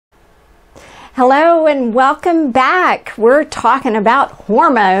Hello and welcome back. We're talking about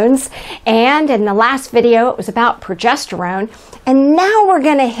hormones, and in the last video it was about progesterone, and now we're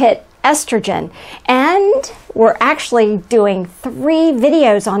going to hit estrogen. And we're actually doing 3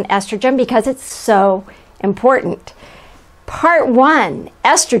 videos on estrogen because it's so important. Part 1,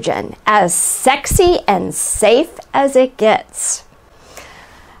 estrogen, as sexy and safe as it gets.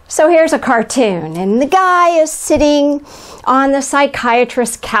 So here's a cartoon, and the guy is sitting on the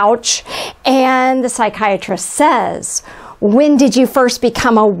psychiatrist's couch, and the psychiatrist says, "When did you first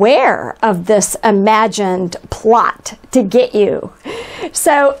become aware of this imagined plot to get you?"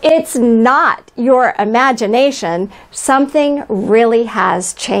 So it's not your imagination. Something really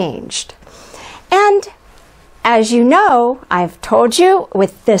has changed. And as you know, I've told you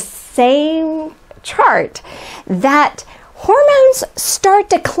with this same chart that hormones start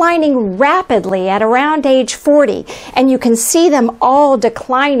declining rapidly at around age 40, and you can see them all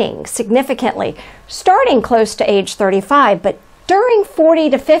declining significantly, starting close to age 35, but during 40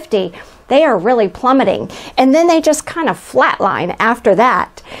 to 50, they are really plummeting, and then they just kind of flatline after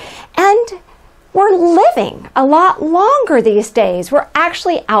that. And we're living a lot longer these days. We're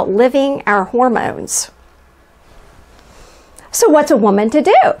actually outliving our hormones. So what's a woman to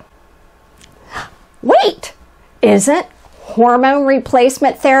do? Wait, isn't hormone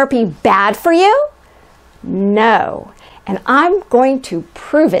replacement therapy bad for you? No, and I'm going to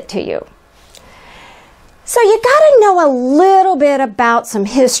prove it to you. So you got to know a little bit about some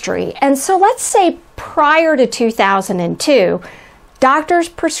history. And so let's say prior to 2002, doctors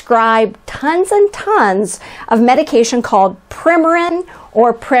prescribed tons and tons of medication called Premarin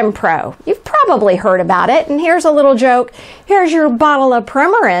or Prempro. You've probably heard about it, and here's a little joke. Here's your bottle of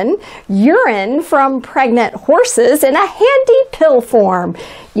Premarin, urine from pregnant horses in a handy pill form.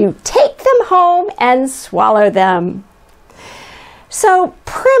 You take them home and swallow them. So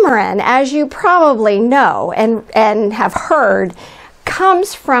Premarin, as you probably know and have heard,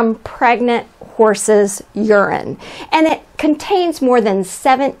 comes from pregnant horses' urine, and it contains more than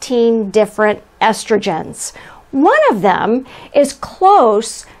 17 different estrogens. One of them is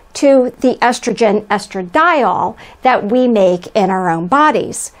close to the estrogen estradiol that we make in our own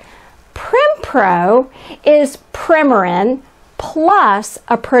bodies. Prempro is Premarin plus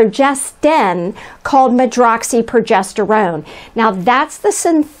a progestin called medroxyprogesterone. Now that's the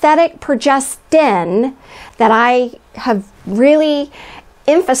synthetic progestin that I have really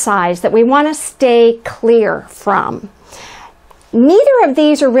emphasized that we want to stay clear from. Neither of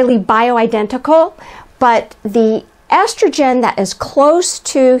these are really bioidentical, but the estrogen that is close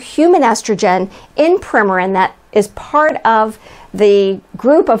to human estrogen in Premarin, that is part of the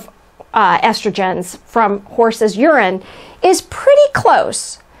group of estrogens from horses' urine, is pretty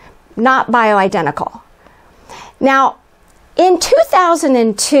close, not bioidentical. Now, in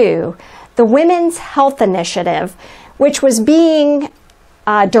 2002, the Women's Health Initiative, which was being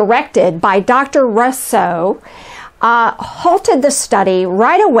directed by Dr. Rossouw, halted the study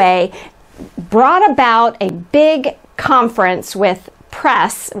right away, brought about a big conference with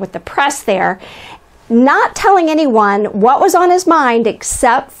the press there, not telling anyone what was on his mind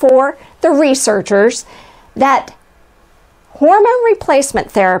except for the researchers, that hormone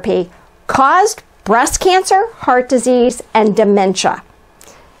replacement therapy caused breast cancer, heart disease, and dementia.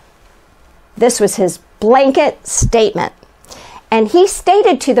 This was his blanket statement. And he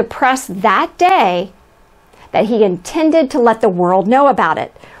stated to the press that day that he intended to let the world know about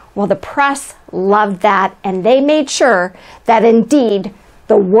it. Well, the press loved that, and they made sure that indeed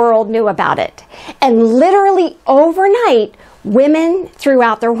the world knew about it. And literally overnight, women threw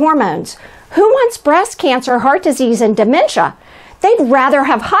out their hormones. Who wants breast cancer, heart disease, and dementia? They'd rather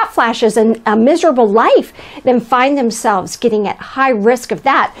have hot flashes and a miserable life than find themselves getting at high risk of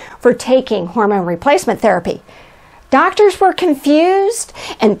that for taking hormone replacement therapy. Doctors were confused,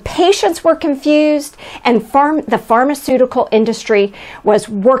 and patients were confused, and the pharmaceutical industry was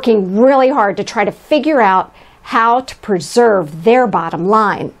working really hard to try to figure out how to preserve their bottom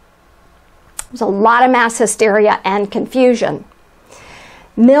line. There was a lot of mass hysteria and confusion.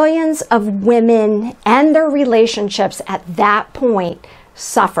 Millions of women and their relationships at that point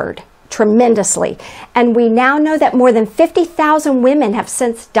suffered tremendously. And we now know that more than 50,000 women have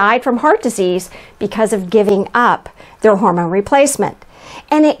since died from heart disease because of giving up their hormone replacement.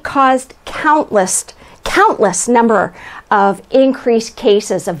 And it caused countless number of increased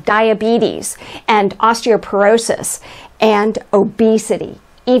cases of diabetes and osteoporosis and obesity,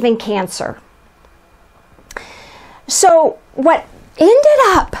 even cancer. So what ended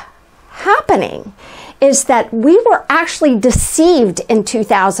up happening is that we were actually deceived in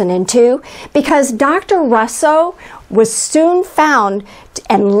 2002 because Dr. Rossouw was soon found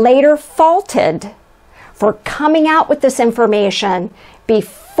and later faulted for coming out with this information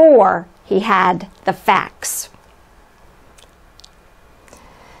before he had the facts.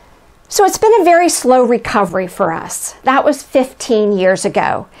 So it's been a very slow recovery for us. That was 15 years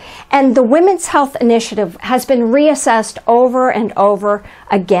ago. And the Women's Health Initiative has been reassessed over and over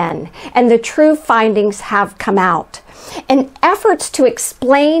again. And the true findings have come out. And efforts to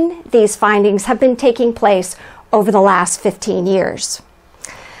explain these findings have been taking place over the last 15 years.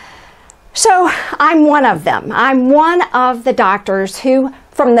 So I'm one of them. I'm one of the doctors who,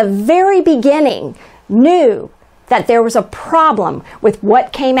 from the very beginning, knew that there was a problem with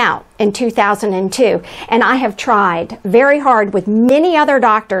what came out in 2002. And I have tried very hard with many other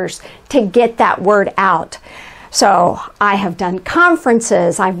doctors to get that word out. So I have done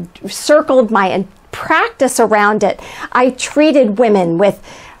conferences, I've circled my practice around it. I treated women with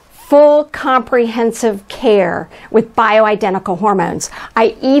full comprehensive care with bioidentical hormones.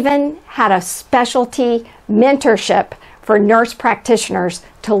 I even had a specialty mentorship for nurse practitioners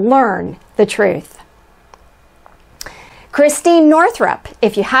to learn the truth. Christine Northrup,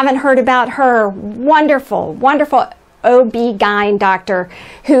 if you haven't heard about her, wonderful, wonderful OB-GYN doctor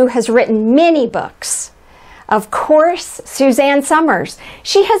who has written many books. Of course, Suzanne Summers.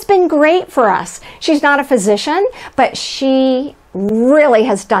 She has been great for us. She's not a physician, but she really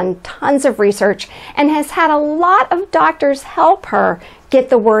has done tons of research and has had a lot of doctors help her get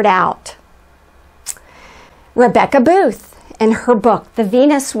the word out. Rebecca Booth, in her book, The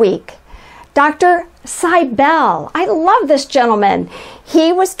Venus Week. Dr. Seibel, I love this gentleman.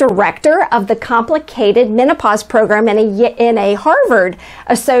 He was director of the complicated menopause program in a Harvard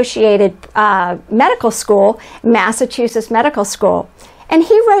associated medical school, Massachusetts Medical School. And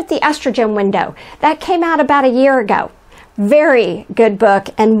he wrote The Estrogen Window. That came out about a year ago. Very good book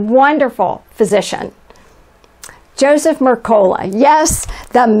and wonderful physician. Joseph Mercola, yes,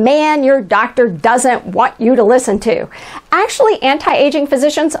 the man your doctor doesn't want you to listen to. Actually, anti-aging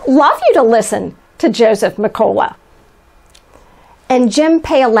physicians love you to listen to Joseph Mercola. And Jim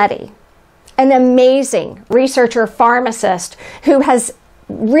Paoletti, an amazing researcher pharmacist who has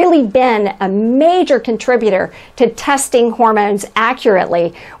really been a major contributor to testing hormones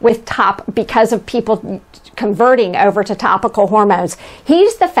accurately because of people converting over to topical hormones.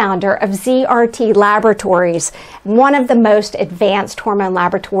 He's the founder of ZRT Laboratories, one of the most advanced hormone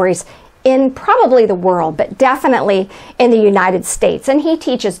laboratories in probably the world, but definitely in the United States. And he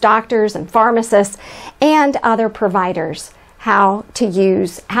teaches doctors and pharmacists and other providers how to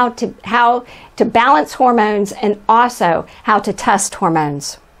balance hormones and also how to test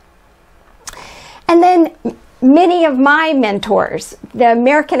hormones. And then many of my mentors, the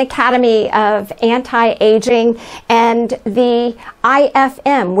American Academy of Anti-Aging and the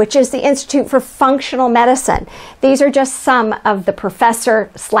IFM, which is the Institute for Functional Medicine. These are just some of the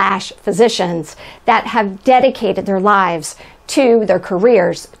professor/physicians that have dedicated their lives to their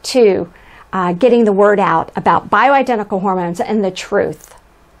careers to getting the word out about bioidentical hormones and the truth.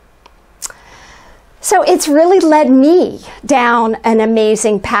 So it's really led me down an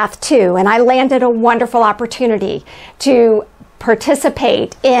amazing path too, and I landed a wonderful opportunity to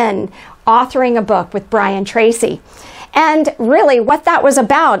participate in authoring a book with Brian Tracy. And really what that was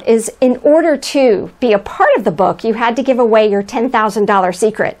about is, in order to be a part of the book, you had to give away your $10,000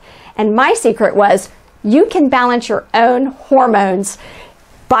 secret. And my secret was, you can balance your own hormones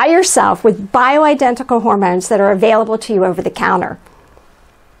by yourself with bioidentical hormones that are available to you over the counter.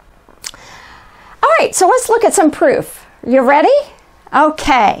 All right, so let's look at some proof. You ready?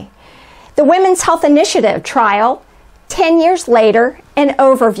 Okay. The Women's Health Initiative trial, 10 years later, an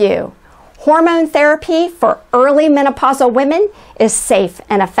overview. Hormone therapy for early menopausal women is safe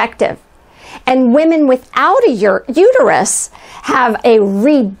and effective. And women without a uterus have a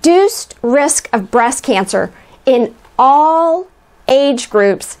reduced risk of breast cancer in all age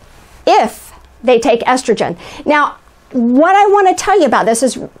groups if they take estrogen. Now, what I want to tell you about this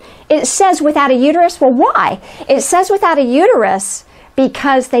is, it says without a uterus. Well, why? It says without a uterus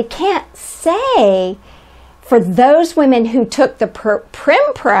because they can't say for those women who took the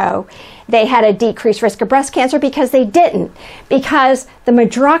Prempro, they had a decreased risk of breast cancer, because they didn't. Because the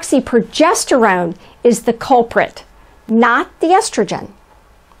medroxyprogesterone is the culprit, not the estrogen.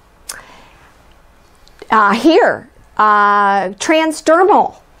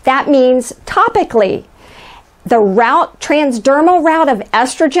 Transdermal, that means topically. The transdermal route of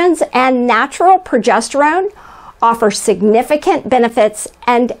estrogens and natural progesterone offers significant benefits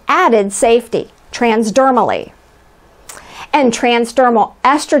and added safety transdermally. And transdermal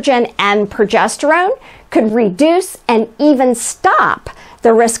estrogen and progesterone could reduce and even stop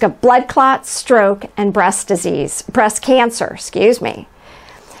the risk of blood clots, stroke, and breast cancer,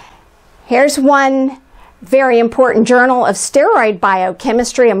 Here's one very important journal of steroid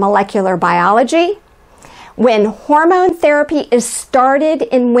biochemistry and molecular biology. When hormone therapy is started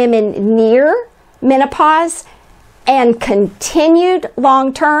in women near menopause and continued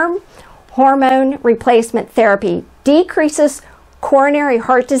long-term, hormone replacement therapy decreases coronary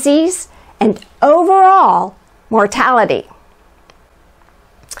heart disease and overall mortality.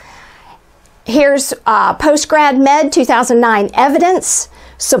 Here's Postgrad Med 2009 evidence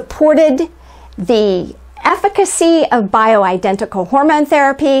supported the efficacy of bioidentical hormone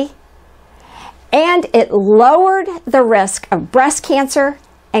therapy, and it lowered the risk of breast cancer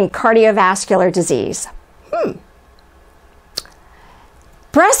and cardiovascular disease.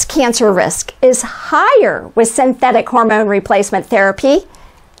 Breast cancer risk is higher with synthetic hormone replacement therapy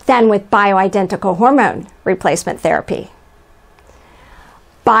than with bioidentical hormone replacement therapy.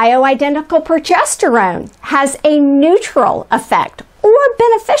 Bioidentical progesterone has a neutral effect or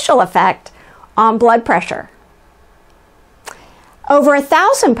beneficial effect on blood pressure. Over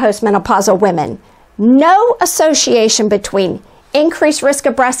 1,000 postmenopausal women, no association between increased risk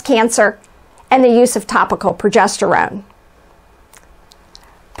of breast cancer and the use of topical progesterone.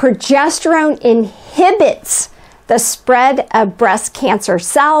 Progesterone inhibits the spread of breast cancer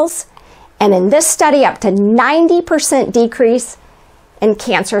cells, and in this study, up to 90% decrease in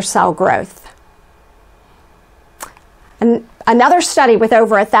cancer cell growth. Another study with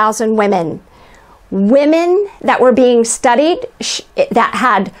over 1,000 women that were being studied that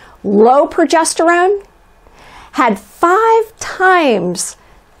had low progesterone had 5 times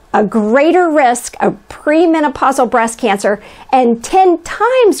a greater risk of premenopausal breast cancer and 10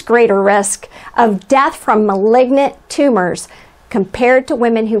 times greater risk of death from malignant tumors compared to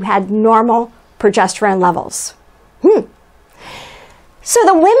women who had normal progesterone levels. So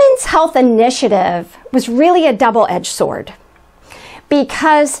the Women's Health Initiative was really a double-edged sword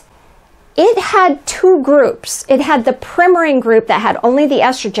because it had 2 groups. It had the Premarin group that had only the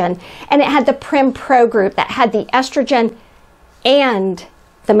estrogen, and it had the Prempro group that had the estrogen and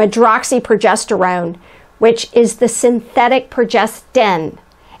the medroxyprogesterone, which is the synthetic progestin.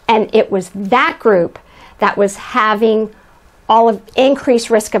 And it was that group that was having all of increased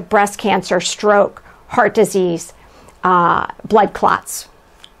risk of breast cancer, stroke, heart disease, blood clots.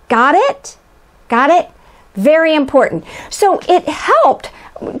 Got it? Got it? Very important. So it helped.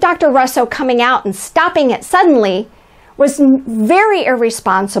 Dr. Rossouw coming out and stopping it suddenly was very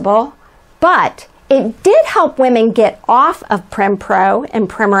irresponsible, but it did help women get off of Prempro and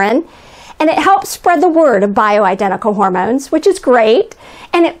Premarin, and it helped spread the word of bioidentical hormones, which is great,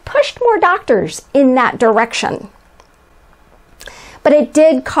 and it pushed more doctors in that direction. But it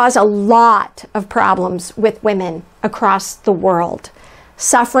did cause a lot of problems with women across the world,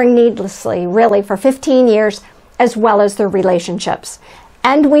 suffering needlessly, really, for 15 years, as well as their relationships.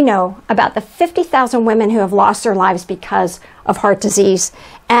 And we know about the 50,000 women who have lost their lives because of heart disease,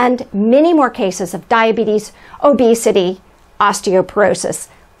 and many more cases of diabetes, obesity, osteoporosis,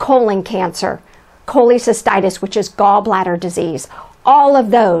 colon cancer, cholecystitis, which is gallbladder disease, all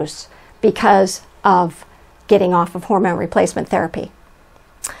of those because of getting off of hormone replacement therapy.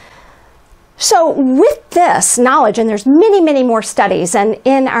 So with this knowledge, and there's many, many more studies, and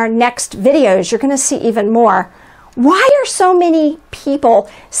in our next videos, you're going to see even more. Why are so many people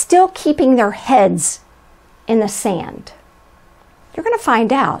still keeping their heads in the sand? You're going to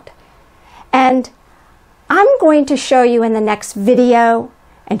find out. And I'm going to show you in the next video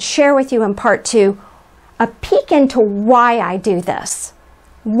and share with you in part 2 a peek into why I do this,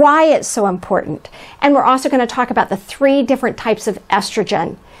 why it's so important. And we're also going to talk about the 3 different types of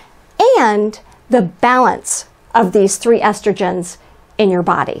estrogen and the balance of these 3 estrogens in your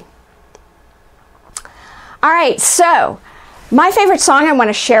body. All right, so my favorite song I want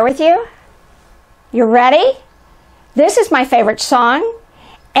to share with you. You ready? This is my favorite song,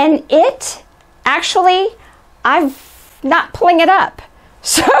 and it actually, I'm not pulling it up.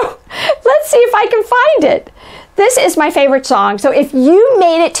 So let's see if I can find it. This is my favorite song. So if you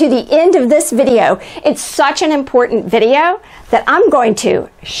made it to the end of this video, it's such an important video that I'm going to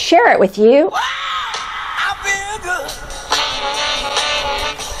share it with you. I feel good.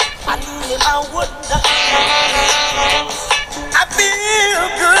 I feel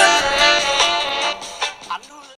good.